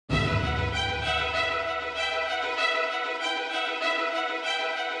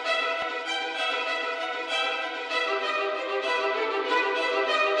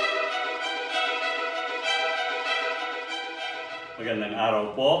magandang araw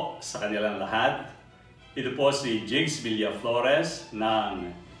po sa kanilang lahat. Ito po si Jigs Villaflores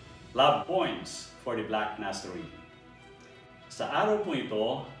ng Love Points for the Black Nazarene. Sa araw po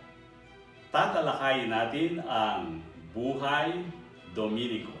ito, tatalakayin natin ang buhay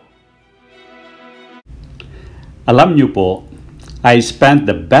Dominiko. Alam niyo po, I spent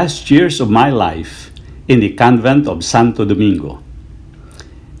the best years of my life in the convent of Santo Domingo.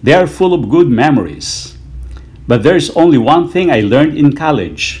 They are full of good memories. But there's only one thing I learned in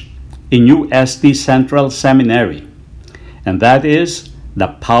college, in UST Central Seminary, and that is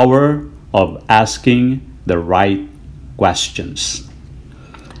the power of asking the right questions.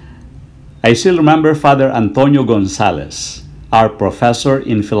 I still remember Father Antonio Gonzalez, our professor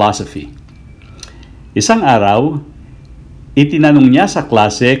in philosophy. Isang araw, itinanong niya sa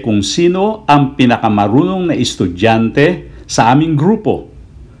klase kung sino ang pinakamarunong na estudyante sa aming grupo.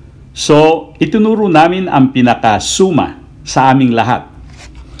 So, itinuro namin ang pinakasuma sa aming lahat.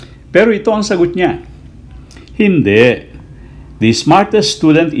 Pero ito ang sagot niya. Hindi. The smartest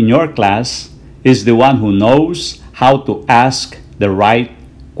student in your class is the one who knows how to ask the right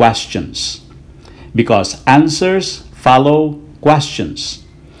questions. Because answers follow questions.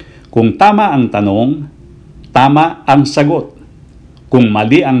 Kung tama ang tanong, tama ang sagot. Kung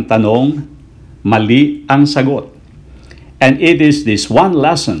mali ang tanong, mali ang sagot. And it is this one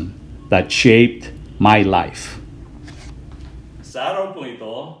lesson that shaped my life. Sa araw po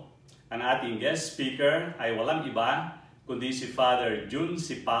ito, ang ating guest speaker ay walang iba kundi si Father Jun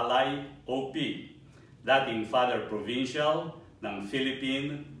Sipalay, OP, dating Father Provincial ng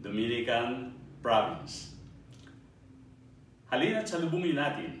Philippine Dominican Province. Halina't salubungin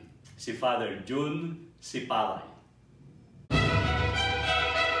natin si Father Jun Sipalay.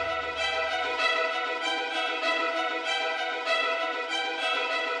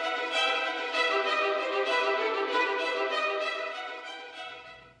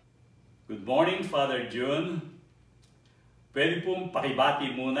 Good morning, Father Jun. Pwede pong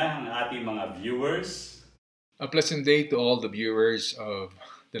pakibati muna ang ating mga viewers. A pleasant day to all the viewers of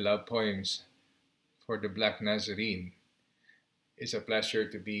the Love Poems for the Black Nazarene. It's a pleasure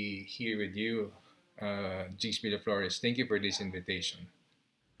to be here with you, Jigs Villaflores. Thank you for this invitation.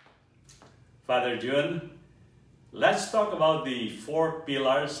 Father Jun, let's talk about the 4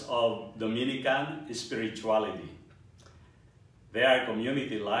 pillars of Dominican spirituality. They are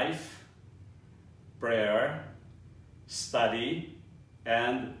community life, prayer, study,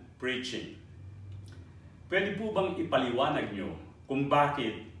 and preaching. Pwede po bang ipaliwanag nyo kung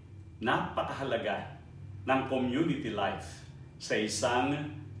bakit napakahalaga ng community life sa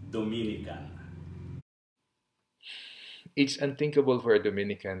isang Dominican? It's unthinkable for a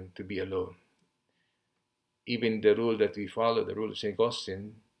Dominican to be alone. Even the rule that we follow, the rule of St.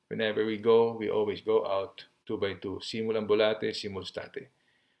 Augustine, whenever we go, we always go out 2 by 2. Simul ambulate, simul state.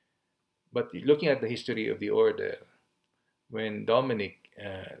 But looking at the history of the order, when Dominic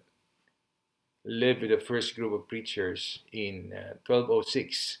lived with the first group of preachers in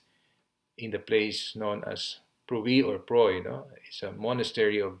 1206 in the place known as Provi or Proy, it's a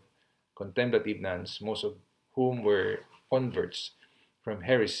monastery of contemplative nuns, most of whom were converts from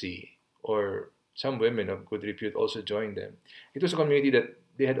heresy, or some women of good repute also joined them. It was a community that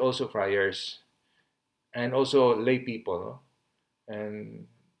they had also friars and also lay people, and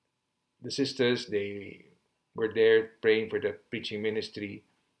the sisters, they were there praying for the preaching ministry.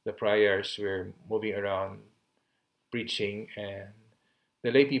 The friars were moving around preaching, and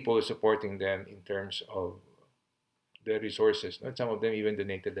the lay people were supporting them in terms of the resources. And some of them even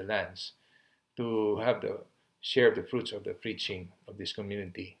donated the lands to have the share of the fruits of the preaching of this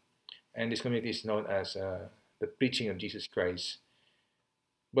community. And this community is known as the preaching of Jesus Christ.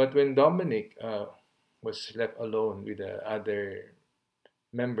 But when Dominic was left alone with the other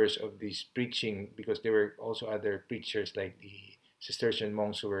members of this preaching, because there were also other preachers like the Cistercian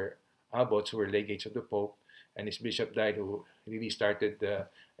monks who were abbots, who were legates of the Pope, and his bishop died, who really started the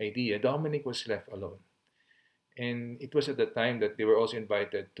idea. Dominic was left alone. And it was at the time that they were also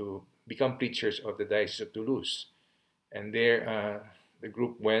invited to become preachers of the Diocese of Toulouse. And there the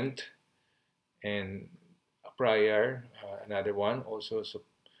group went, and a prior, another one, also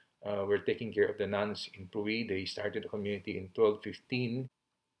were taking care of the nuns in Pui. They started a community in 1215.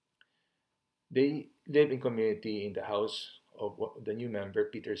 They lived in community in the house of the new member,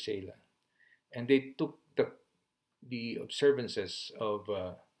 Peter Sela. And they took the observances of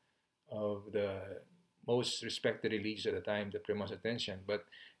the most respected religions at the time, the premost attention. But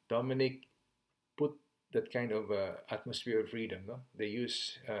Dominic put that kind of atmosphere of freedom. No? They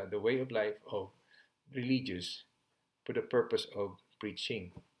use the way of life of religious for the purpose of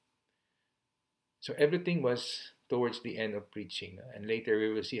preaching. So everything was towards the end of preaching. And later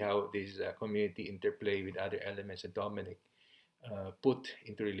we will see how this community interplay with other elements that Dominic put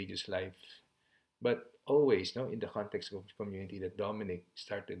into religious life. But always, no, in the context of community that Dominic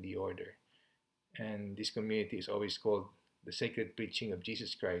started the order. And this community is always called the sacred preaching of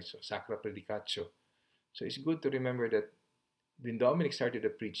Jesus Christ, or Sacra Predicatio. So it's good to remember that when Dominic started the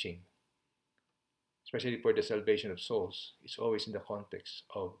preaching, especially for the salvation of souls, it's always in the context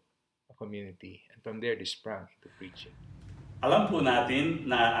of a community. And from there, they sprang into preaching. Alam po natin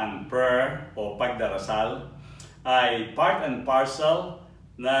na ang prayer o pagdarasal ay part and parcel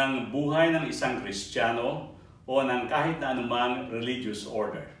ng buhay ng isang Kristiyano o ng kahit na anumang religious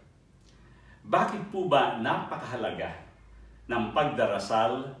order. Bakit po ba napakahalaga ng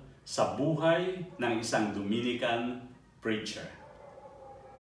pagdarasal sa buhay ng isang Dominican preacher?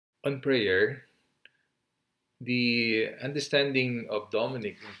 On prayer, the understanding of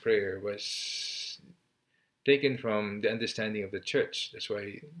Dominic in prayer was taken from the understanding of the church. That's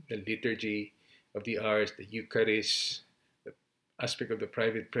why the liturgy of the hours, the Eucharist, the aspect of the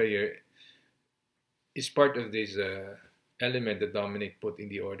private prayer is part of this element that Dominic put in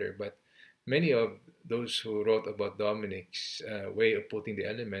the order. But many of those who wrote about Dominic's way of putting the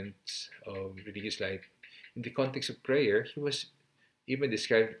elements of religious life in the context of prayer, he was even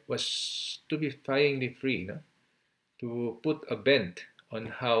described was stupefyingly free, no? To put a bent on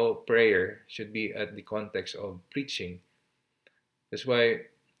how prayer should be at the context of preaching. That's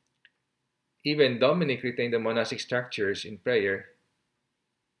why even Dominic retained the monastic structures in prayer.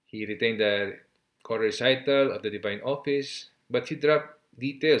 He retained the choral recital of the divine office, but he dropped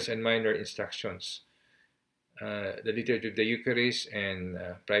details and minor instructions. The liturgy of the Eucharist and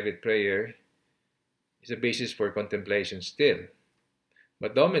private prayer is a basis for contemplation still.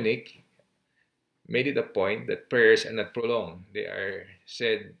 But Dominic made it a point that prayers are not prolonged. They are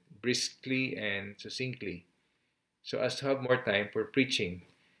said briskly and succinctly, so as to have more time for preaching.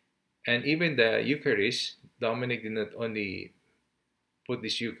 And even the Eucharist, Dominic did not only put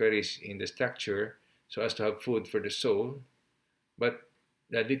this Eucharist in the structure so as to have food for the soul, but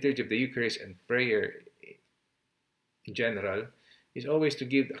the liturgy of the Eucharist and prayer in general is always to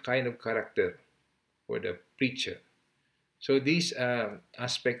give a kind of character for the preacher. So this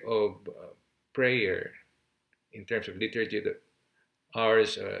aspect of prayer in terms of liturgy, the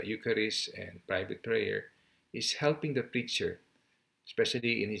hours, Eucharist and private prayer is helping the preacher,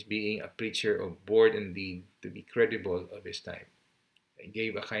 especially in his being a preacher of word and deed, to be credible of his time. It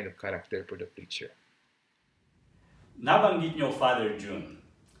gave a kind of character for the preacher. Nabanggit niyo, Father June,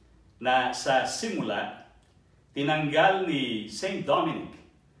 na sa simula, tinanggal ni St. Dominic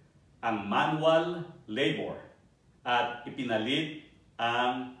ang manual labor at ipinalit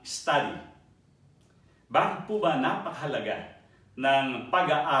ang study. Bakit po ba napakahalaga ng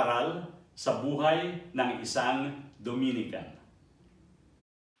pag-aaral sa buhay ng isang Dominican?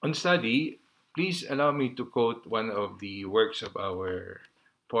 On study, please allow me to quote one of the works of our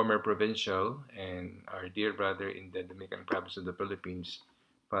former provincial and our dear brother in the Dominican province of the Philippines,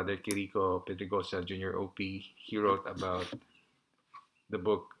 Father Quirico Pedregosa, Jr. OP. He wrote about the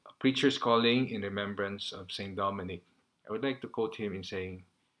book Preacher's Calling in Remembrance of St. Dominic. I would like to quote him in saying,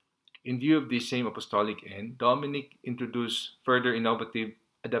 in view of this same apostolic end, Dominic introduced further innovative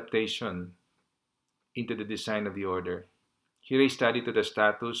adaptation into the design of the order. He raised study to the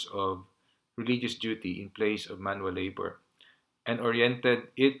status of religious duty in place of manual labor and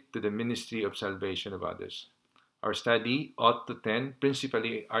oriented it to the ministry of salvation of others. Our study ought to tend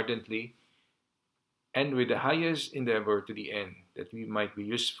principally ardently and with the highest endeavor to the end that we might be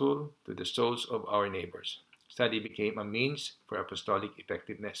useful to the souls of our neighbors. Study became a means for apostolic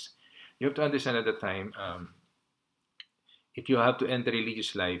effectiveness. You have to understand at the time, if you have to enter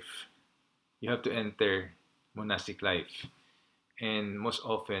religious life, you have to enter monastic life. And most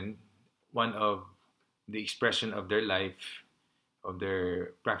often, one of the expression of their life, of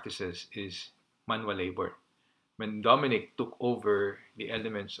their practices, is manual labor. When Dominic took over the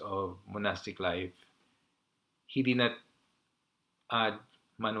elements of monastic life, he did not add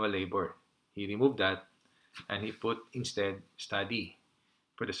manual labor. He removed that and he put instead study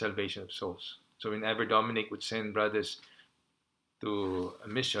for the salvation of souls. So whenever Dominic would send brothers to a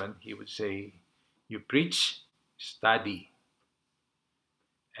mission, he would say, you preach, study,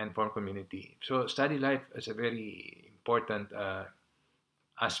 and form community. So study life is a very important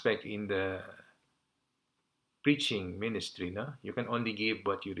aspect in the preaching ministry. No? You can only give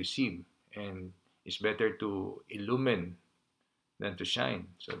what you receive, and it's better to illumine than to shine.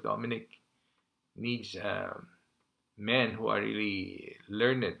 So Dominic needs men who are really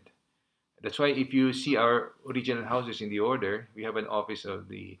learned. That's why if you see our original houses in the order, we have an office of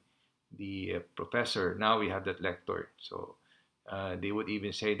the the professor. Now we have that lector. So they would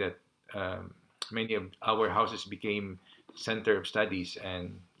even say that many of our houses became center of studies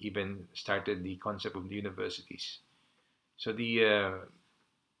and even started the concept of the universities. So the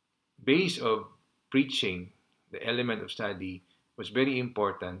base of preaching, the element of study, was very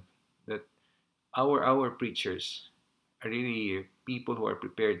important, that our preachers are really people who are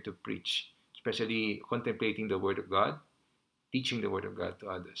prepared to preach, especially contemplating the Word of God, teaching the Word of God to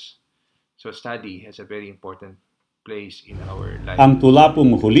others. So study has a very important place in our life. Ang tula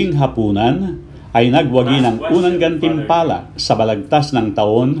pong Huling Hapunan ay nagwagi ng unang gantimpala sa balagtas ng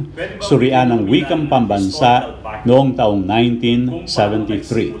taon, surian ng wikang pambansa noong taong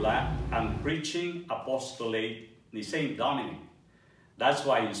 1973. Ang preaching apostolate ni Saint Dominic. That's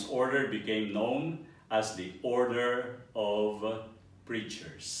why his order became known as the Order of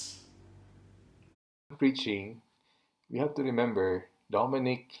Preachers. Preaching, we have to remember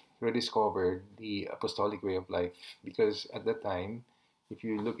Dominic rediscovered the apostolic way of life, because at that time, if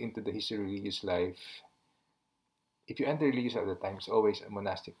you look into the history of religious life, if you enter religious at that time, it's always a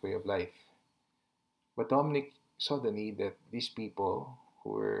monastic way of life. But Dominic saw the need that these people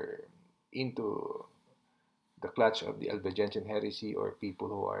who were into the clutch of the Albigensian heresy, or people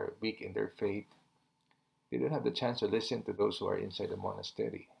who are weak in their faith, they don't have the chance to listen to those who are inside the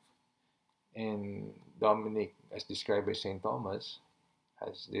monastery. And Dominic, as described by St. Thomas,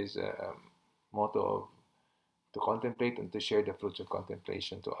 has this motto of to contemplate and to share the fruits of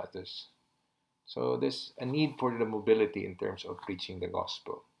contemplation to others. So there's a need for the mobility in terms of preaching the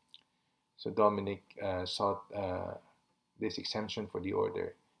gospel. So Dominic sought this exemption for the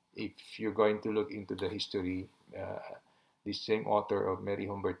order. If you're going to look into the history, the same author of Mary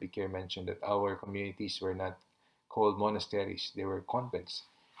Humbert Vicaire mentioned that our communities were not called monasteries, they were convents.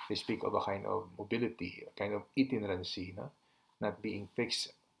 They speak of a kind of mobility, a kind of itinerancy, no? Not being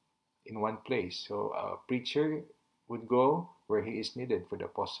fixed in one place. So a preacher would go where he is needed for the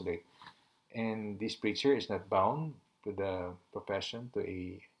apostolate. And this preacher is not bound to the profession, to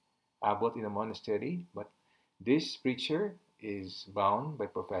a abbot in a monastery, but this preacher is bound by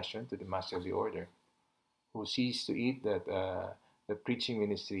profession to the master of the order, who sees to it that the preaching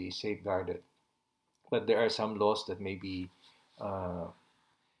ministry is safeguarded. But there are some laws that may be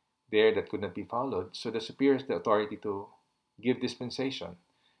there that could not be followed. So the superior has the authority to give dispensation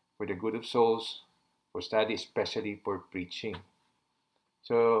for the good of souls, for study, especially for preaching.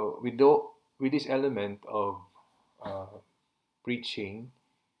 So with this element of preaching,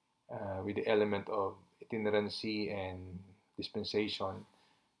 with the element of itinerancy and dispensation,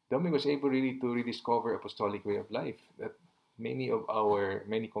 Dominic was able really to rediscover apostolic way of life that many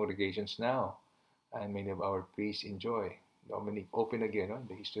congregations now and many of our priests enjoy. Dominic opened again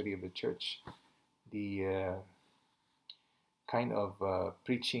the history of the church, the kind of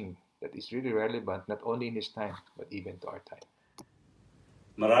preaching that is really relevant not only in his time but even to our time.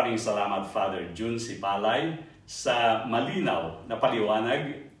 Maraming salamat, Father Jun Sipalay, sa malinaw na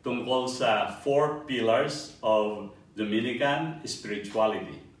paliwanag tungkol sa 4 pillars of Dominican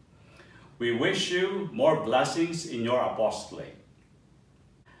spirituality. We wish you more blessings in your apostolate.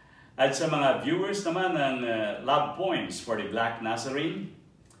 At sa mga viewers naman ng Love Points for the Black Nazarene,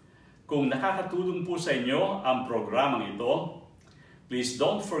 kung nakakatulong po sa inyo ang programang ito, please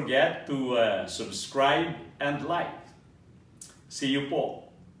don't forget to subscribe and like. See you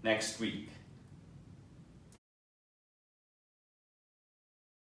po next week.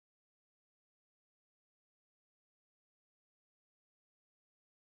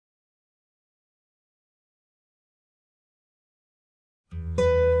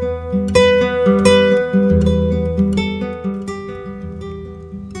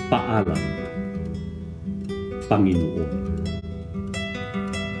 Paalam, Panginoon,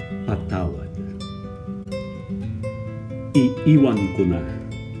 patawad. Iiwan ko na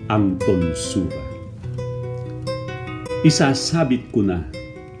ang tonsura. Isasabit ko na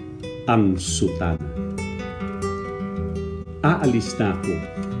ang sutana. Aalis na ako.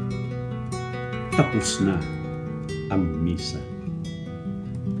 Tapos na ang misa.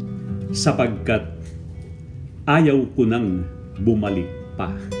 Sapagkat ayaw ko nang bumalik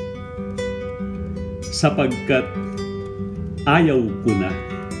pa. Sapagkat ayaw ko na.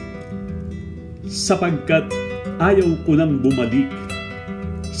 Sapagkat ayaw ko nang bumalik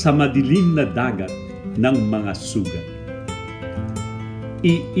sa madilim na dagat ng mga sugat.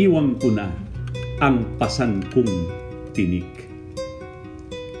 Iiwan ko na ang pasan kong tinik.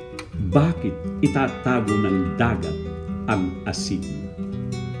 Bakit itatago ng dagat ang asin?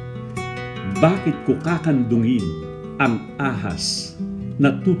 Bakit ko kakandungin ang ahas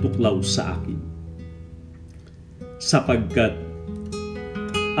na tutuklaw sa akin? Sapagkat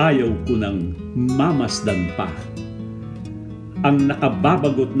ayaw ko nang mamasdan pa ang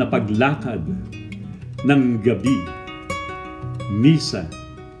nakababagot na paglakad ng gabi, misa,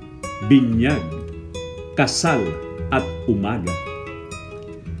 binyag, kasal at umaga.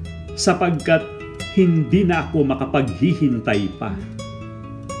 Sapagkat hindi na ako makapaghihintay pa.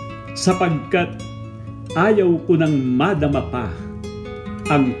 Sapagkat ayaw ko nang madama pa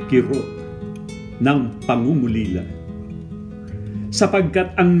ang kirot ng pangungulila.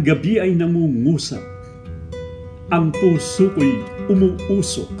 Sapagkat ang gabi ay nangungusap, ang puso ko'y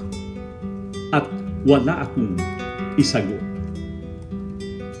umuusok, at wala akong isagot.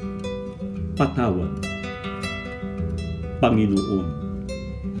 Patawad, Panginoon,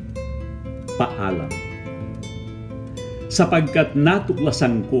 paalam. Sapagkat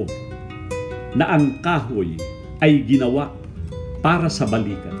natuklasan ko na ang kahoy ay ginawa para sa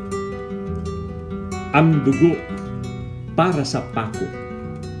balikat, ang dugo para sa pako,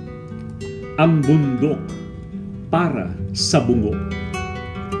 ang bundok para sa bungo.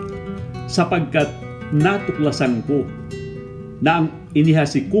 Sapagkat natuklasan ko na ang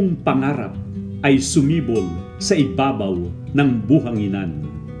inihasi kong pangarap ay sumibol sa ibabaw ng buhanginan.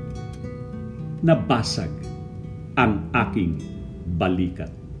 Nabasag ang aking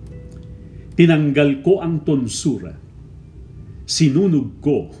balikat. Tinanggal ko ang tonsura. Sinunog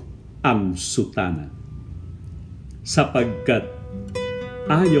ko ang sutana. Sapagkat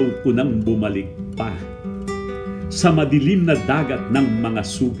ayaw ko nang bumalik pa sa madilim na dagat ng mga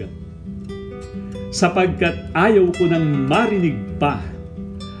sugat. Sapagkat ayaw ko nang marinig pa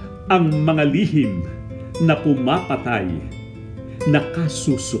ang mga lihim na pumapatay,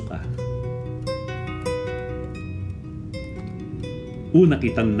 nakasusuka. Una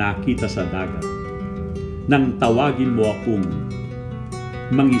kitang nakita sa dagat nang tawagin mo akong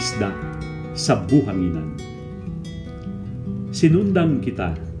mangisda sa buhanginan. Sinundan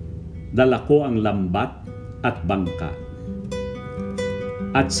kita, dala ko ang lambat at bangka.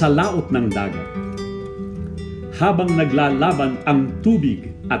 At sa laot ng dagat, habang naglalaban ang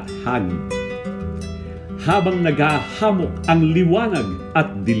tubig at hangin, habang naghahamok ang liwanag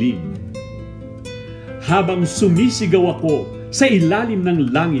at dilim, habang sumisigaw ako sa ilalim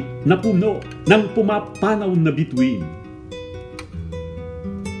ng langit na puno ng pumapanaw na bituin,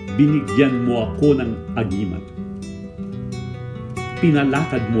 binigyan mo ako ng agimat.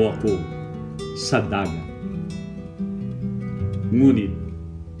 Pinalakad mo ako sa dagat. Ngunit,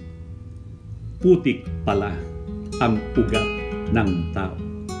 putik pala ang ugat ng tao.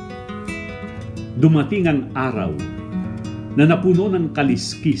 Dumating ang araw na napuno ng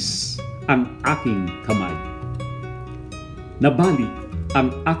kaliskis ang aking kamay. Nabali ang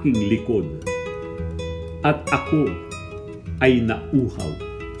aking likod at ako ay nauhaw.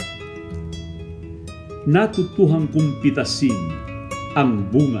 Natutuhang kong pitasin ang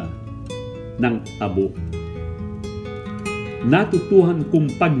bunga ng abo. Natutuhan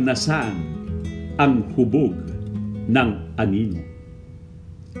kong pagnasaan ang hubog ng anino.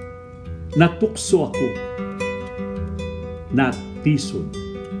 Natukso ako, natisod,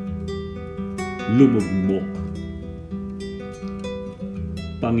 lumugmok.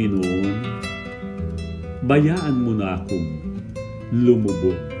 Panginoon, bayaan mo na akong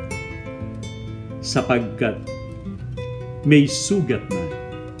lumubog, sapagkat may sugat na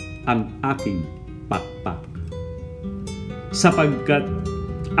ang aking pakpak. Sapagkat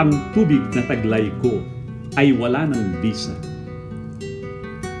ang tubig na taglay ko ay wala ng bisa.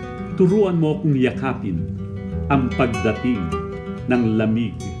 Turuan mo akong yakapin ang pagdating ng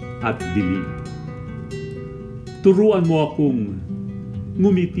lamig at dilim. Turuan mo akong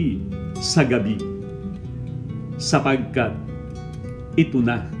ngumiti sa gabi, sapagkat ito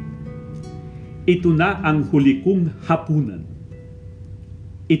na ang huli kong hapunan.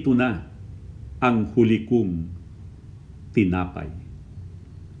 Ito na ang huli kong tinapay.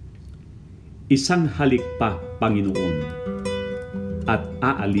 Isang halik pa, Panginoon, at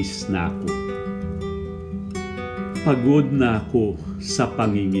aalis na ako. Pagod na ako sa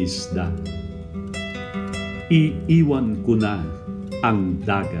pangingisda. Iiwan ko na ang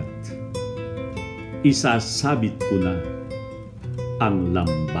dagat. Isasabit ko na ang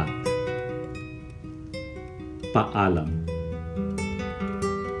lambat. Paalam,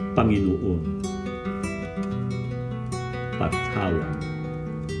 Panginoon, patawad.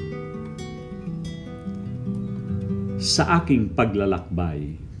 Sa aking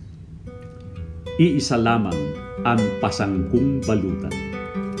paglalakbay, iisa lamang ang pasangkong balutan.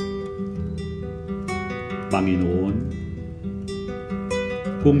 Panginoon,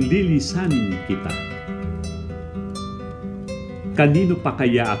 kung lilisanin kita, kanino pa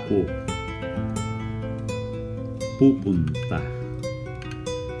kaya ako pupunta?